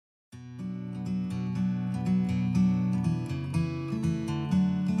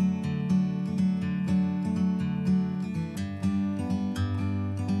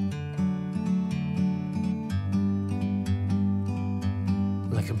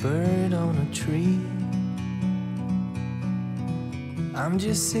bird on a tree. I'm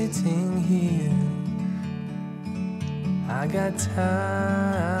just sitting here. I got time.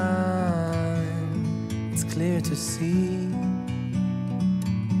 It's clear to see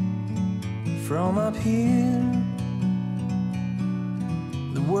from up here.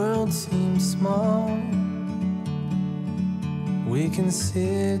 The world seems small. We can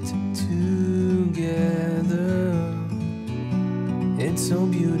sit together. It's so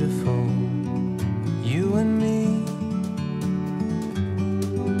beautiful, you and me.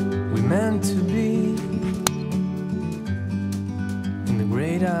 We meant to be in the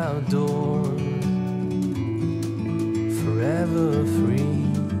great outdoors, forever free.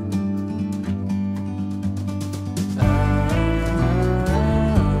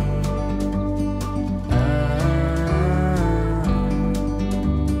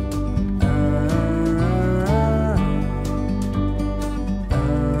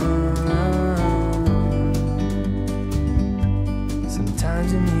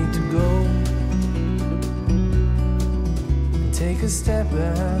 Sometimes you need to go and take a step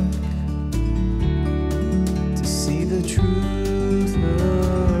back to see the truth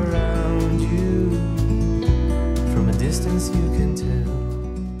around you. From a distance you can tell.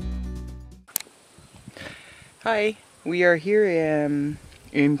 Hi, we are here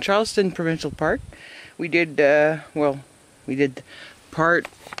in Charleston Provincial Park. We did part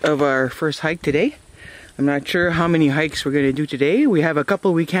of our first hike today. I'm not sure how many hikes we're going to do today. We have a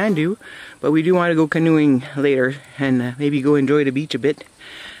couple we can do, but we do want to go canoeing later and maybe go enjoy the beach a bit.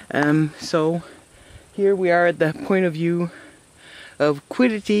 So here we are at the point of view of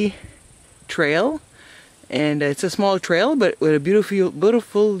Quiddity Trail, and it's a small trail but with a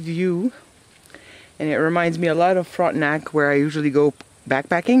beautiful view, and it reminds me a lot of Frontenac, where I usually go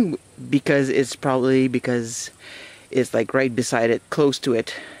backpacking, because it's like right beside it, close to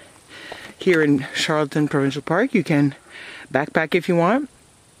it. Here in Charleston Provincial Park, you can backpack if you want,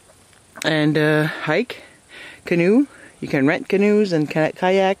 and hike, canoe. You can rent canoes and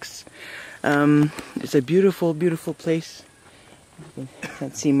kayaks. It's a beautiful, beautiful place. You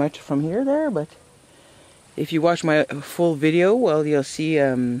can't see much from there, but if you watch my full video, well, you'll see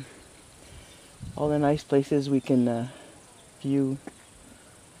all the nice places we can view.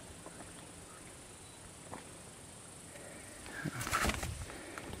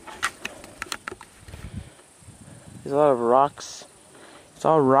 There's a lot of rocks. It's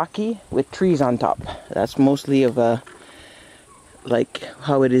all rocky with trees on top. That's mostly of like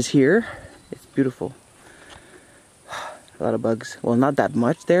how it is here. It's beautiful. A lot of bugs. Well, not that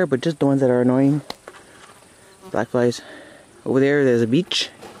much there, but just the ones that are annoying. Black flies. Over there's a beach.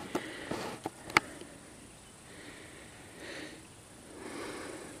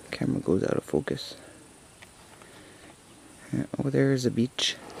 Camera goes out of focus. Yeah, over there is a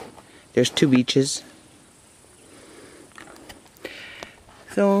beach. There's two beaches.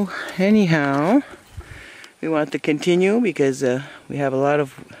 So anyhow, we want to continue because we have a lot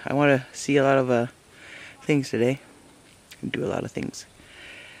of, I want to see a lot of things today and do a lot of things.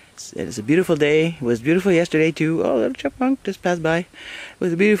 It's a beautiful day. It was beautiful yesterday too. Oh, little chipmunk just passed by. It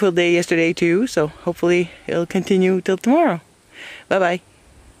was a beautiful day yesterday too, so hopefully it'll continue till tomorrow. Bye bye.